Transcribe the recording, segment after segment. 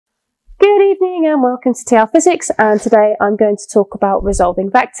evening and welcome to TR Physics, and today I'm going to talk about resolving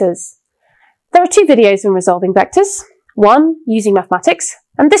vectors. There are two videos on resolving vectors, one using mathematics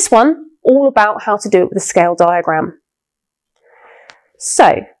and this one all about how to do it with a scale diagram.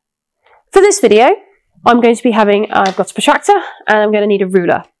 So for this video I'm going to be I've got a protractor and I'm going to need a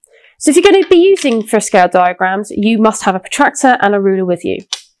ruler. So if you're going to be using for scale diagrams, you must have a protractor and a ruler with you.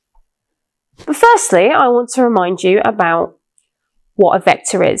 But firstly, I want to remind you about what a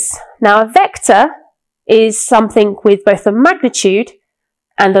vector is. Now, a vector is something with both a magnitude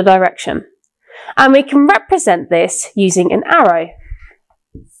and a direction. And we can represent this using an arrow.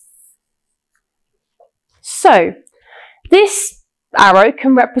 So, this arrow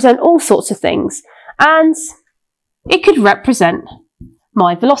can represent all sorts of things, and it could represent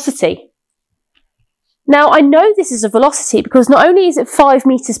my velocity. Now, I know this is a velocity because not only is it 5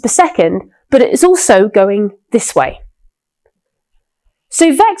 meters per second, but it is also going this way.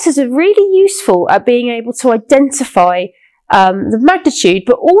 So vectors are really useful at being able to identify the magnitude,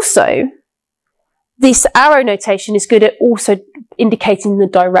 but also this arrow notation is good at also indicating the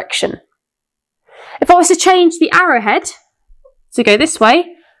direction. If I was to change the arrowhead to go this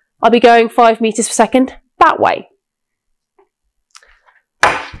way, I'll be going 5 meters per second that way.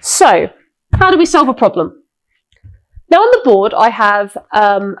 So, how do we solve a problem? Now on the board I have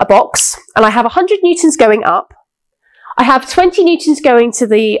a box and I have 100 newtons going up. I have 20 newtons going to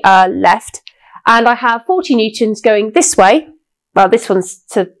the left, and I have 40 newtons going this way. Well, this one's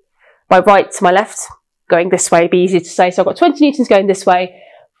to my right to my left, going this way, be easier to say. So I've got 20 newtons going this way,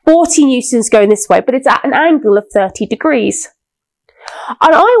 40 newtons going this way, but it's at an angle of 30 degrees.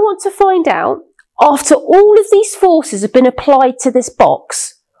 And I want to find out, after all of these forces have been applied to this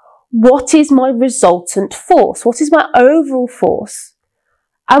box, what is my resultant force? What is my overall force?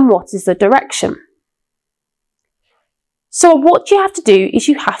 And what is the direction? So what you have to do is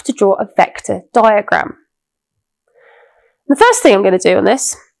you have to draw a vector diagram. The first thing I'm going to do on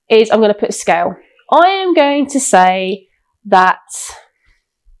this is I'm going to put a scale. I am going to say that,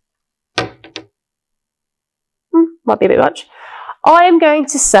 might be a bit much. I am going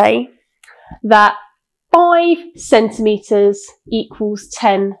to say that 5 centimeters equals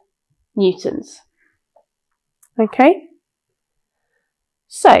 10 newtons. Okay?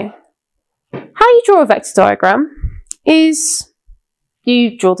 So, how you draw a vector diagram is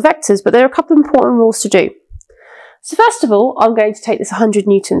you draw the vectors, but there are a couple of important rules to do. So first of all, I'm going to take this 100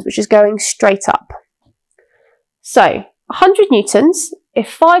 newtons, which is going straight up. So 100 newtons, if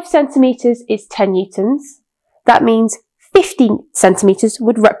 5 centimeters is 10 newtons, that means 50 centimeters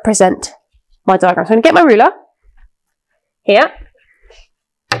would represent my diagram. So I'm going to get my ruler here.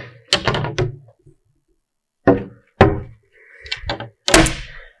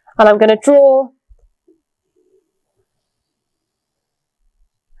 And I'm going to draw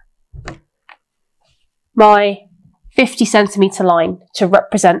my 50 centimeter line to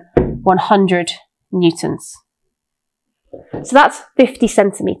represent 100 newtons. So that's 50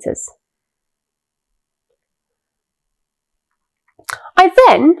 centimeters. I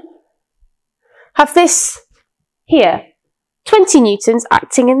then have this here, 20 newtons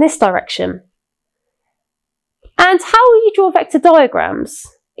acting in this direction. And how you draw vector diagrams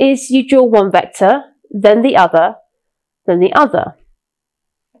is you draw one vector, then the other, then the other.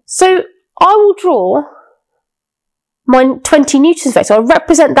 So I will draw my 20 newtons vector. I'll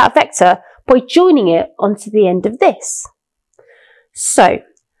represent that vector by joining it onto the end of this. So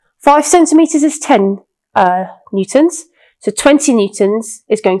 5 centimeters is 10 newtons. So 20 newtons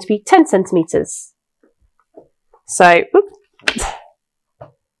is going to be 10 centimeters. So,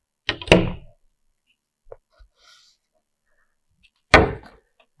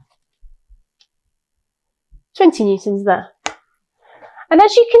 20 newtons there. And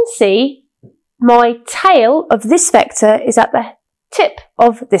as you can see, my tail of this vector is at the tip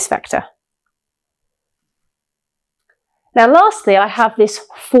of this vector. Now lastly, I have this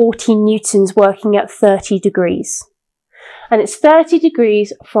 40 newtons working at 30 degrees. And it's 30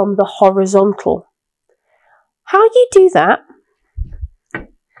 degrees from the horizontal. How you do that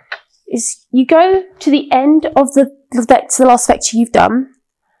is you go to the end of the last vector you've done. And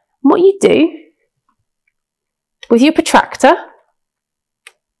what you do with your protractor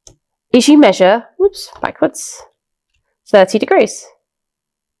is you measure, backwards, 30 degrees.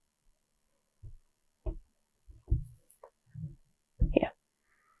 Here.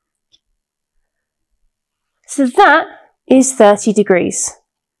 So that is 30 degrees.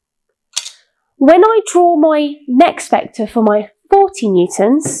 When I draw my next vector for my 40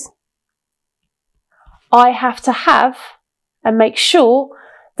 newtons, I have to have and make sure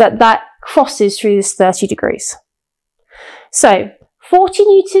that that crosses through this 30 degrees. So 40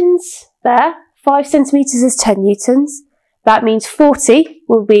 newtons there, 5 centimetres is 10 newtons. That means 40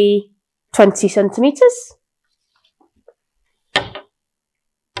 will be 20 centimetres.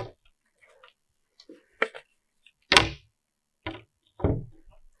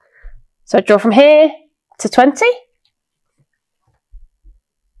 So I draw from here to 20.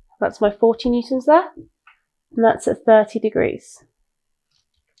 That's my 40 newtons there. And that's at 30 degrees.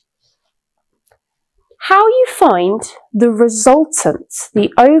 How you find the resultant,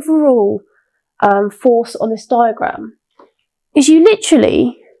 the overall force on this diagram, is you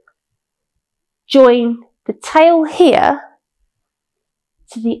literally join the tail here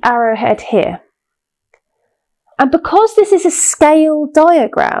to the arrowhead here. And because this is a scale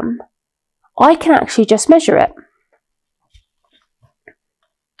diagram, I can actually just measure it.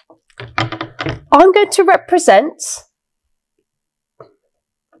 I'm going to represent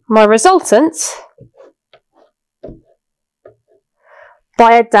my resultant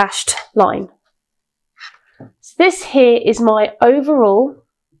by a dashed line. So this here is my overall,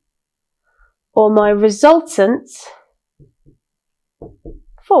 or my resultant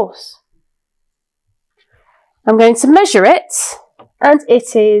force. I'm going to measure it, and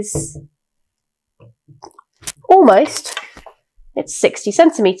it is it's 60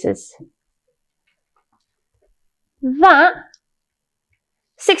 centimetres. That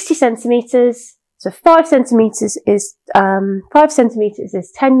 60 centimetres, so 5 centimetres is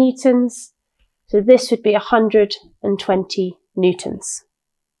 10 newtons. So this would be 120 newtons.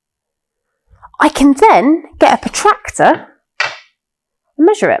 I can then get a protractor and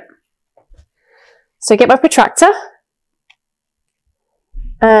measure it. So I get my protractor,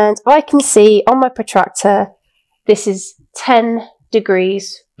 and I can see on my protractor this is 10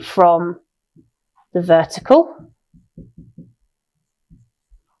 degrees from the vertical,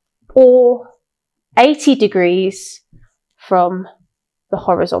 or 80 degrees from the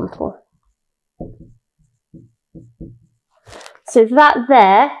horizontal. So that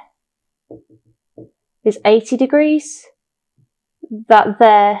there is 80 degrees, that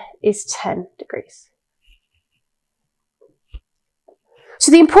there is 10 degrees.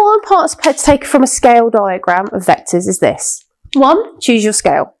 So the important parts to take from a scale diagram of vectors is this. 1, choose your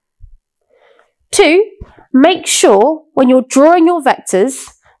scale. 2, make sure when you're drawing your vectors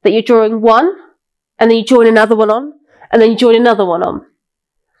that you're drawing one, and then you join another one on, and then you join another one on.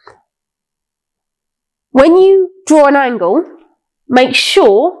 When you draw an angle, make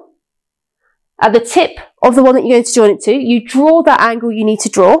sure at the tip of the one that you're going to join it to, you draw that angle you need to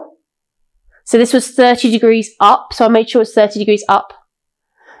draw. So this was 30 degrees up, so I made sure it's 30 degrees up.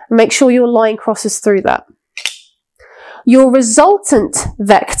 And make sure your line crosses through that. Your resultant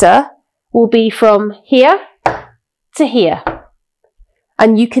vector will be from here to here.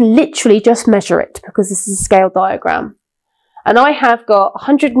 And you can literally just measure it because this is a scale diagram. And I have got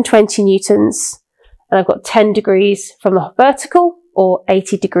 120 newtons, and I've got 10 degrees from the vertical, or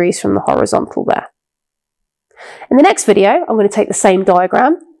 80 degrees from the horizontal there. In the next video, I'm going to take the same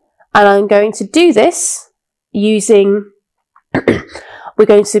diagram, and I'm going to do this using, we're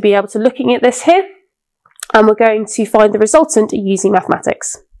going to be able to looking at this here, and we're going to find the resultant using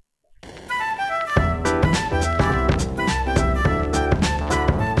mathematics.